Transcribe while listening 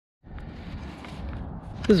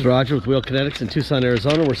This is Roger with Wheel Kinetics in Tucson,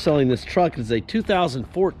 Arizona. We're selling this truck. It's a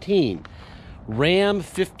 2014 Ram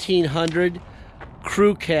 1500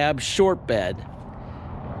 Crew Cab Short Bed.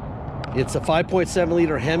 It's a 5.7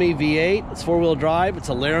 liter Hemi V8. It's four-wheel drive. It's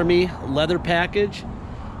a Laramie leather package.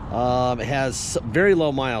 It has very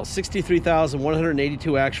low miles,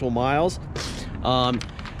 63,182 actual miles.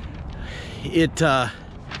 It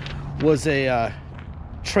was a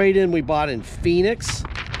trade-in we bought in Phoenix,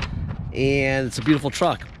 and it's a beautiful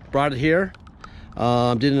truck. Brought it here,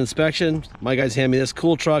 did an inspection. My guys hand me this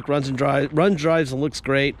cool truck, runs, drives, and looks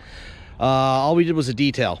great. All we did was a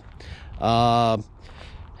detail. It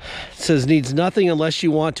says needs nothing unless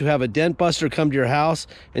you want to have a dent buster come to your house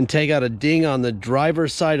and take out a ding on the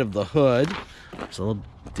driver's side of the hood. There's a little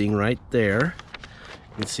ding right there.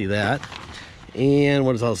 You can see that. And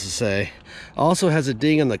what does it also say? Also has a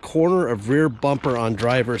ding on the corner of rear bumper on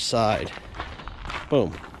driver's side.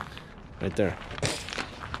 Boom. Right there.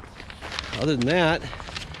 Other than that,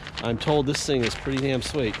 I'm told this thing is pretty damn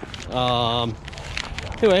sweet.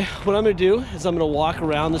 Anyway, what I'm going to do is I'm going to walk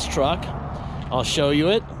around this truck. I'll show you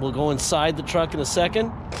it. We'll go inside the truck in a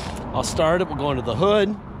second. I'll start it. We'll go into the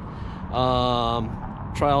hood.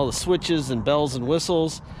 Try all the switches and bells and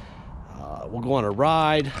whistles. We'll go on a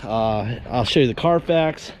ride. I'll show you the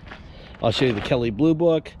Carfax. I'll show you the Kelley Blue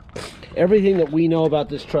Book. Everything that we know about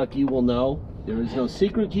this truck, you will know. There is no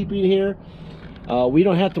secret keeping here. We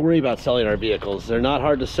don't have to worry about selling our vehicles. They're not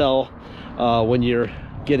hard to sell when you're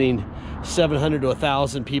getting 700 to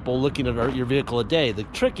 1,000 people looking at your vehicle a day. The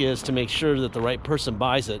trick is to make sure that the right person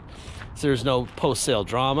buys it, so there's no post-sale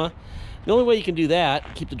drama. The only way you can do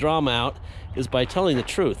that, keep the drama out, is by telling the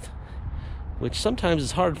truth, which sometimes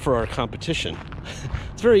is hard for our competition.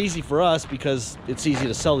 It's very easy for us because it's easy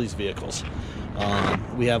to sell these vehicles.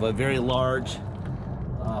 We have a very large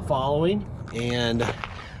following, and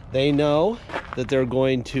they know that they're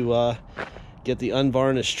going to get the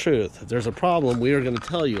unvarnished truth. If there's a problem, we are going to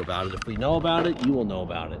tell you about it. If we know about it, you will know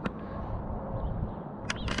about it.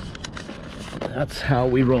 That's how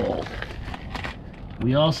we roll.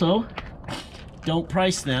 We also don't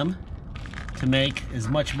price them to make as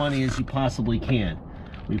much money as you possibly can.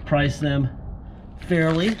 We price them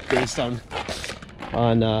fairly based on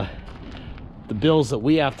the bills that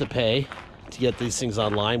we have to pay to get these things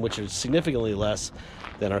online, which are significantly less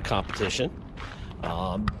than our competition.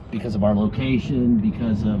 Because of our location,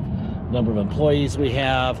 because of the number of employees we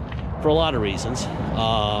have, for a lot of reasons.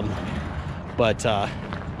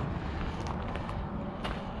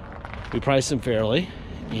 We price them fairly,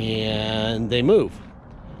 and they move.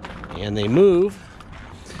 And they move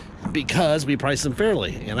because we price them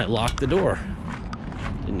fairly. And I locked the door,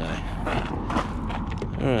 didn't I?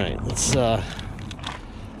 All right,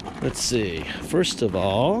 let's see. First of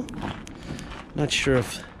all, not sure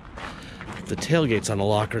if the tailgate's on a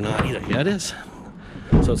lock or not either. Yeah, it is.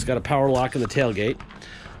 So it's got a power lock in the tailgate.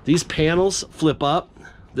 These panels flip up.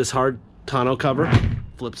 This hard tonneau cover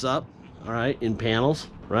flips up, all right, in panels,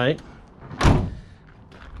 right?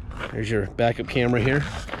 There's your backup camera here.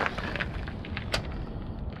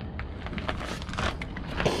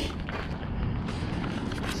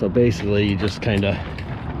 So basically you just kind of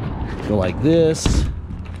go like this,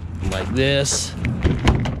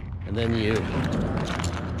 and then you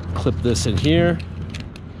clip this in here.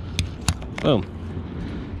 Boom.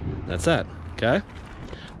 That's that. Okay?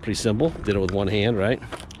 Pretty simple. Did it with one hand, right?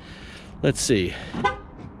 Let's see.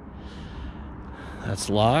 That's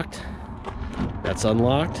locked. That's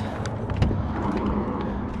unlocked.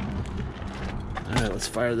 Alright, let's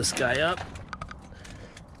fire this guy up.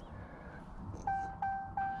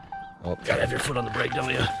 Oh, gotta have your foot on the brake,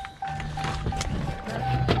 don't you?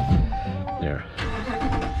 There.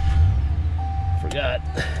 Forgot.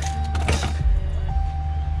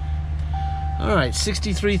 All right,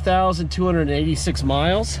 63,286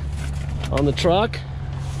 miles on the truck.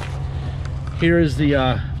 Here is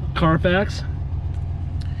the Carfax.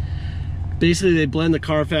 Basically, they blend the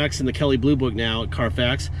Carfax and the Kelley Blue Book now at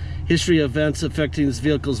Carfax. History of events affecting this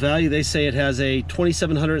vehicle's value. They say it has a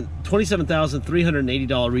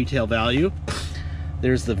 $27,380 retail value.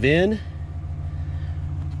 There's the VIN.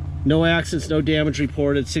 No accidents, no damage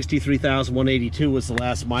reported. 63,182 was the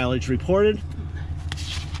last mileage reported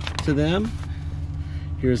to them.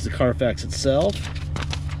 Here's the Carfax itself.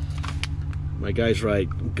 My guys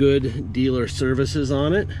write good dealer services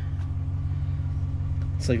on it.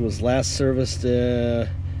 Looks like it was last serviced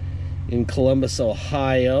in Columbus,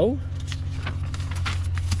 Ohio.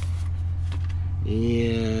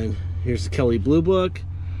 And here's the Kelley Blue Book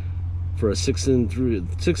for a 6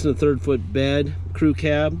 1/3 foot bed crew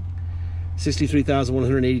cab.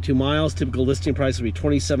 63,182 miles. Typical listing price would be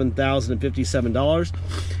 $27,057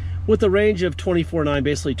 with a range of 24.9,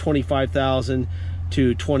 basically 25,000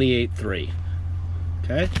 to 28.3.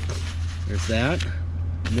 Okay, there's that.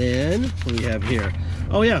 And then what do we have here?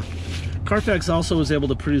 Oh yeah, Carfax also was able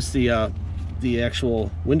to produce the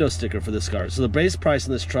actual window sticker for this car. So the base price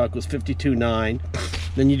in this truck was $52,900.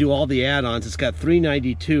 Then you do all the add-ons. It's got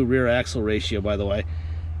 392 rear axle ratio, by the way,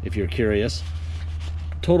 if you're curious.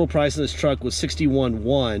 Total price in this truck was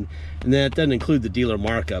 $61,100, and that doesn't include the dealer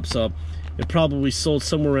markup. So it probably sold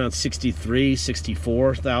somewhere around $63,000,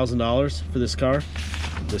 $64,000 for this car,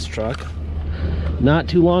 this truck, not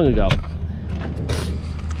too long ago.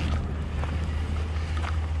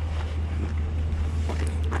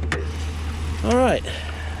 All right,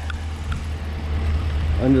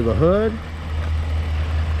 under the hood.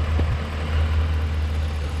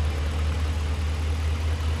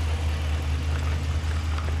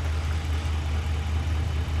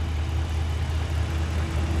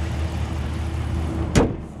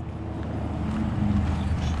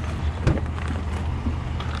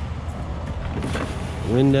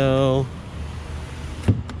 Window.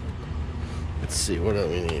 Let's see, what do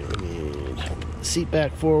we need? We need seat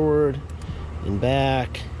back forward and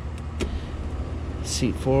back,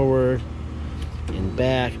 seat forward and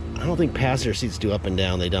back. I don't think passenger seats do up and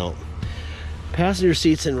down. They don't. Passenger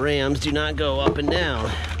seats in Rams do not go up and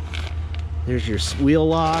down. There's your wheel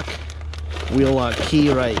lock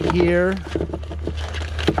key right here.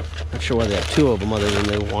 Not sure why they have two of them, other than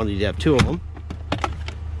they wanted you to have two of them.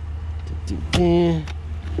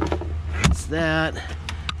 That's that.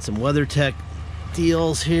 Some WeatherTech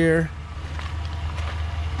deals here.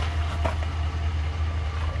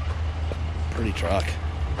 Pretty truck.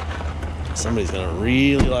 Somebody's gonna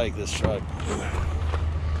really like this truck.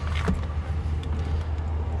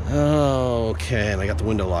 Okay, and I got the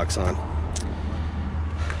window locks on.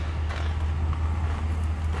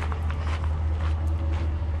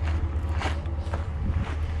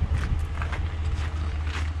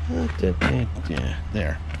 Yeah,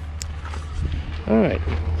 there. All right.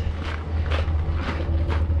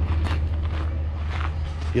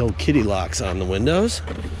 The old kitty locks on the windows.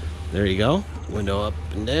 There you go. Window up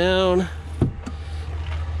and down.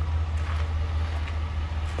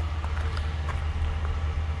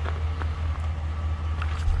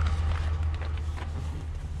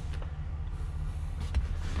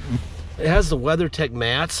 It has the WeatherTech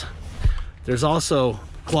mats. There's also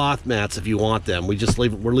cloth mats if you want them. We're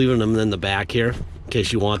leaving them in the back here in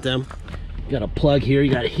case you want them. You got a plug here.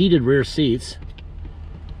 You got heated rear seats.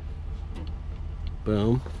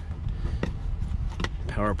 Boom.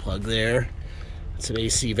 Power plug there. Some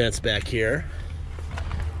AC vents back here.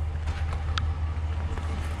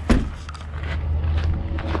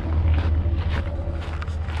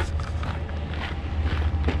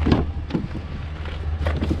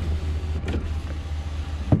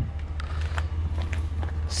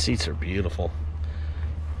 Seats are beautiful.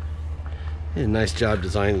 Did a nice job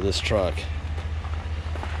designing this truck.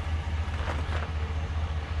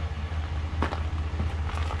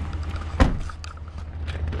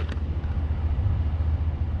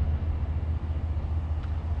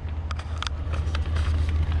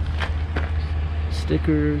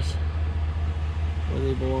 Stickers where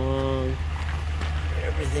they belong.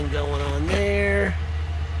 Everything going on there.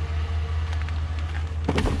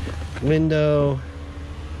 Window.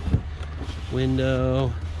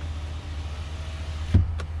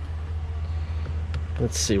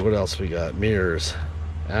 Let's see what else we got. Mirrors.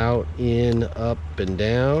 Out, in, up, and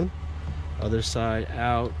down. Other side,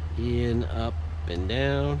 out, in, up, and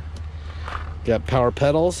down. Got power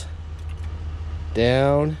pedals.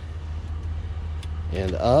 Down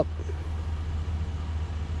and up.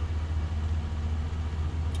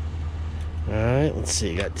 All right, let's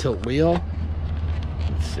see. Got tilt wheel.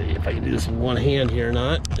 Let's see if I can do this with one hand here or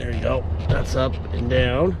not. There you go. That's up and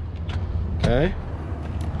down. Okay.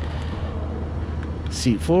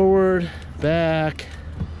 Seat forward, back,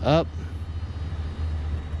 up,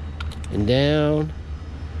 and down.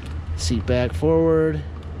 Seat back forward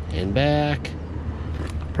and back.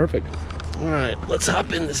 Perfect. All right, let's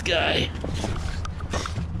hop in this guy.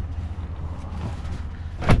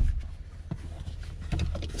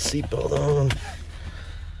 Seatbelt on.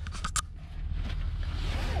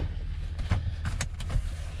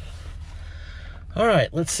 All right,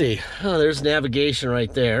 let's see. Oh, there's navigation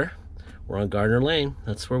right there. We're on Gardner Lane.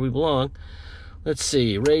 That's where we belong. Let's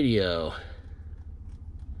see, radio.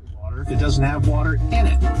 Water that doesn't have water in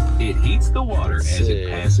it. It heats the water as it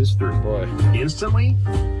passes through. Boy. Instantly,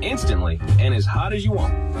 and as hot as you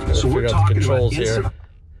want. So we're talking about instant.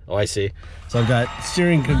 Oh, I see. So I've got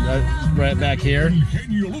steering right back here.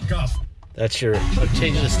 That's your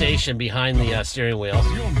changing the station behind the steering wheel.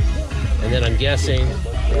 And then I'm guessing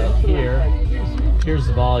here's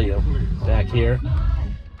the volume back here.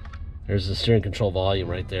 There's the steering control volume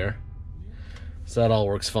right there. So that all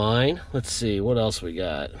works fine. Let's see, what else we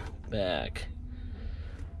got back.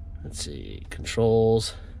 Let's see,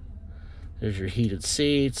 controls. There's your heated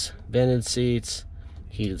seats, vented seats,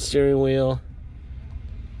 heated steering wheel.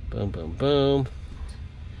 Boom, boom, boom.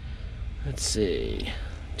 Let's see,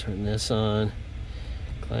 turn this on.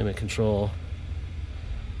 Climate control.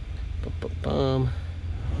 Bum, bum, bum.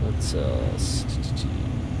 What's else?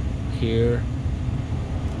 Here.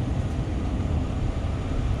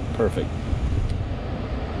 Perfect.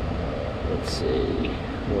 Let's see,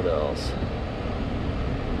 what else?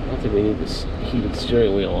 I don't think we need this heated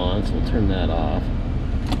steering wheel on, so we'll turn that off.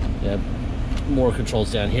 Yeah, more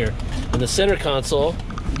controls down here. In the center console,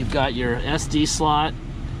 you've got your SD slot,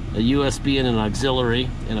 a USB and an auxiliary,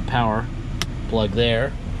 and a power plug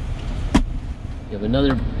there. You have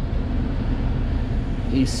another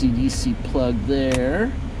AC/DC plug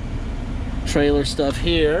there. Trailer stuff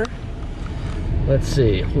here. Let's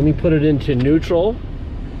see, let me put it into neutral.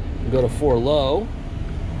 Go to 4 low.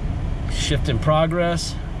 Shift in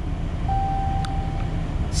progress.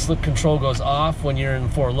 Slip control goes off when you're in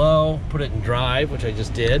 4 low. Put it in drive, which I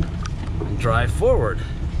just did, and drive forward.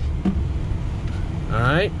 All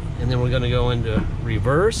right, and then we're gonna go into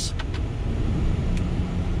reverse.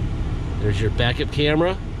 There's your backup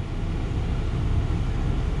camera.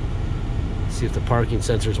 See if the parking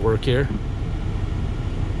sensors work here.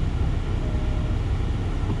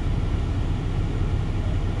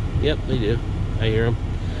 Yep, they do. I hear them.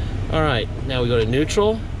 All right, now we go to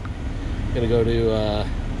neutral. Gonna go to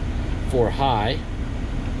 4 high.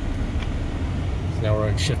 So now we're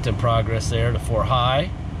in shift in progress there to 4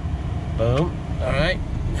 high. Boom. All right,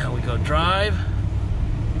 now we go drive.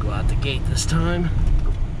 Go out the gate this time.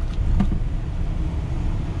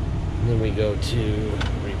 And then we go to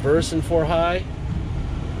reverse in 4 high.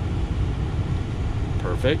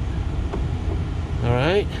 Perfect. All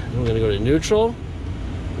right, then we're gonna go to neutral.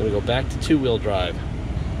 We're gonna go back to 2-wheel drive.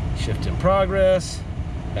 Shift in progress.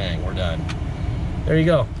 Bang, we're done. There you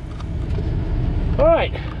go. All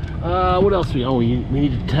right, what else we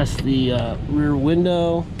need to test the rear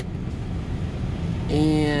window.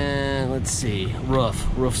 And let's see,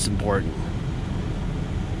 roof's important.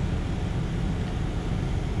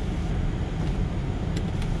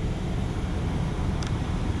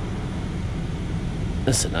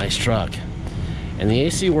 This is a nice truck. And the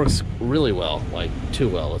AC works really well, like too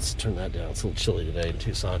well. Let's turn that down. It's a little chilly today in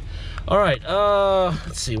Tucson. All right,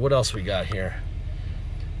 let's see what else we got here.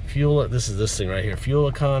 Fuel, this is this thing right here. Fuel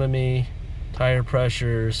economy, tire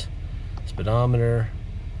pressures, speedometer.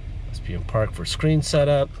 Let's be in park for screen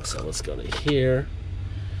setup. So let's go to here.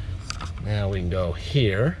 Now we can go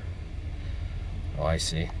here. Oh, I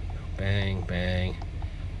see. Bang, bang.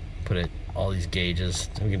 Put it, all these gauges.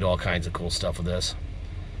 We can do all kinds of cool stuff with this.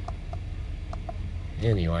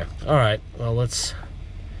 Anyway, all right, well, let's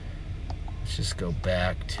just go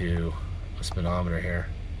back to a speedometer here.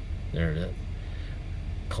 There it is.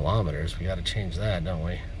 Kilometers, we got to change that, don't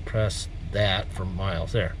we? Press that for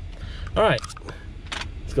miles, there. All right,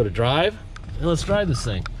 let's go to drive, and let's drive this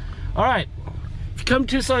thing. All right, if you come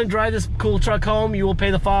to Tucson and drive this cool truck home, you will pay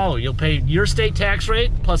the following. You'll pay your state tax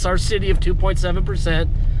rate, plus our city of 2.7%,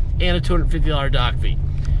 and a $250 dock fee.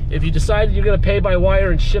 If you decide you're gonna pay by wire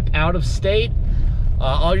and ship out of state,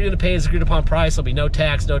 all you're going to pay is agreed upon price. There'll be no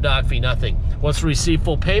tax, no dock fee, nothing. Once we receive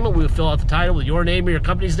full payment, we will fill out the title with your name or your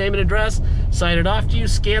company's name and address, sign it off to you,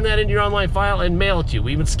 scan that into your online file, and mail it to you.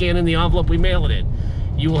 We even scan in the envelope we mail it in.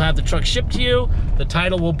 You will have the truck shipped to you. The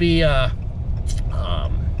title will be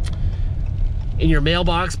in your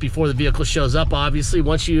mailbox before the vehicle shows up, obviously.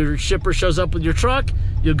 Once your shipper shows up with your truck,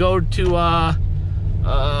 you'll go to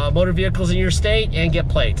motor vehicles in your state and get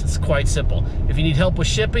plates. It's quite simple. If you need help with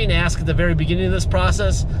shipping, ask at the very beginning of this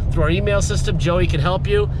process through our email system. Joey can help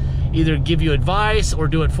you, either give you advice or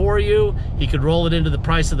do it for you. He could roll it into the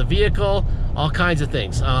price of the vehicle, all kinds of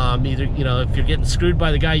things. Either, you know, if you're getting screwed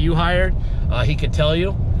by the guy you hired, he can tell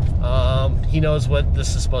you. He knows what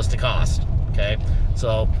this is supposed to cost, okay?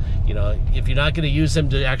 So, you know, if you're not going to use him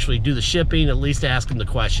to actually do the shipping, at least ask him the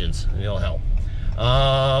questions and he'll help.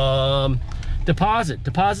 Deposit's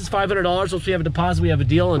 $500. Once we have a deposit, we have a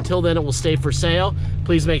deal. Until then, it will stay for sale.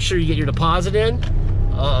 Please make sure you get your deposit in.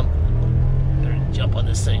 Better jump on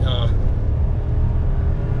this thing, huh?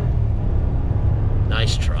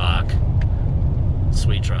 Nice truck.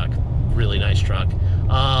 Sweet truck. Really nice truck.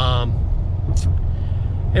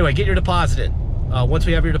 Anyway, get your deposit in. Once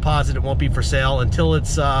we have your deposit, it won't be for sale. Until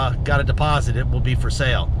it's got a deposit, it will be for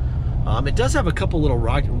sale. It does have a couple little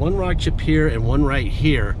one rock chip here and one right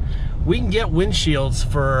here. We can get windshields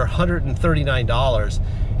for $139.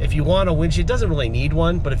 If you want a windshield, it doesn't really need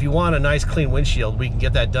one, but if you want a nice clean windshield, we can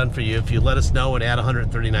get that done for you. If you let us know and add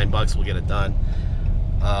 139 bucks, we'll get it done.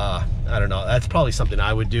 I don't know, that's probably something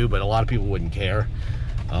I would do, but a lot of people wouldn't care.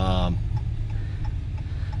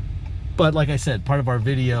 But like I said, part of our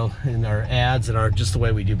video and our ads and just the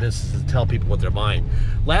way we do business is to tell people what they're buying.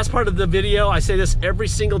 Last part of the video, I say this every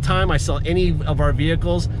single time I sell any of our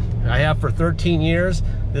vehicles. I have for 13 years.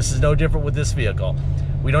 This is no different with this vehicle.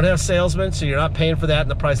 We don't have salesmen, so you're not paying for that in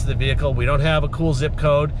the price of the vehicle. We don't have a cool zip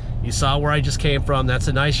code. You saw where I just came from. That's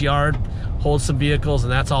a nice yard, holds some vehicles,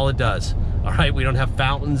 and that's all it does. All right, we don't have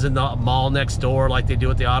fountains in the mall next door like they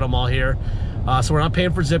do at the auto mall here. So we're not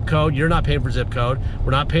paying for zip code. You're not paying for zip code.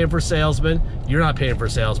 We're not paying for salesmen. You're not paying for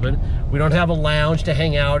salesmen. We don't have a lounge to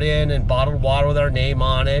hang out in and bottled water with our name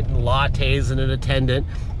on it and lattes and an attendant.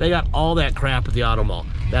 They got all that crap at the auto mall.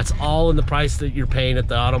 That's all in the price that you're paying at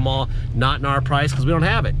the auto mall, not in our price because we don't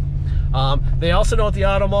have it. They also know at the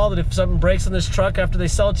auto mall that if something breaks on this truck after they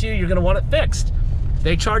sell it to you, you're gonna want it fixed.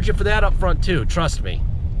 They charge you for that up front too, trust me.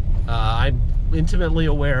 I'm intimately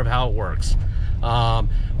aware of how it works.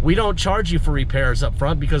 We don't charge you for repairs up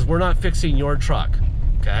front because we're not fixing your truck,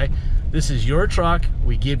 okay? This is your truck.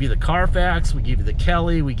 We give you the Carfax, we give you the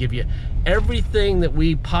Kelly, we give you everything that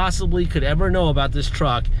we possibly could ever know about this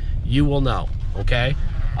truck, you will know, okay?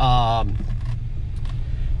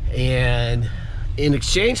 And in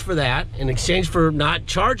exchange for that, in exchange for not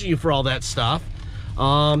charging you for all that stuff,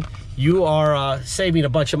 you are saving a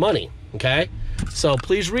bunch of money, okay? So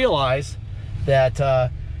please realize that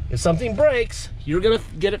if something breaks, you're gonna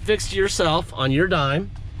get it fixed yourself on your dime,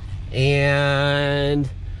 and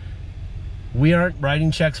we aren't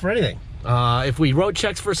writing checks for anything. If we wrote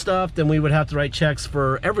checks for stuff, then we would have to write checks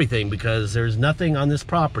for everything because there's nothing on this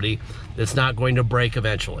property that's not going to break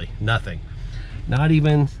eventually. Nothing. Not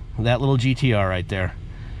even that little GTR right there.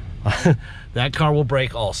 That car will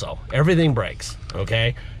break also. Everything breaks,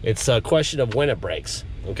 okay? It's a question of when it breaks,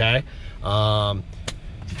 okay?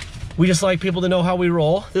 We just like people to know how we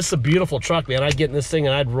roll. This is a beautiful truck, man. I'd get in this thing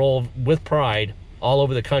and I'd roll with pride all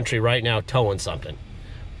over the country right now towing something.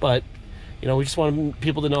 But, you know, we just want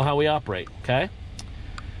people to know how we operate, okay?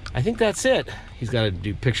 I think that's it. He's got to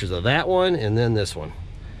do pictures of that one and then this one.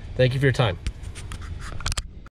 Thank you for your time.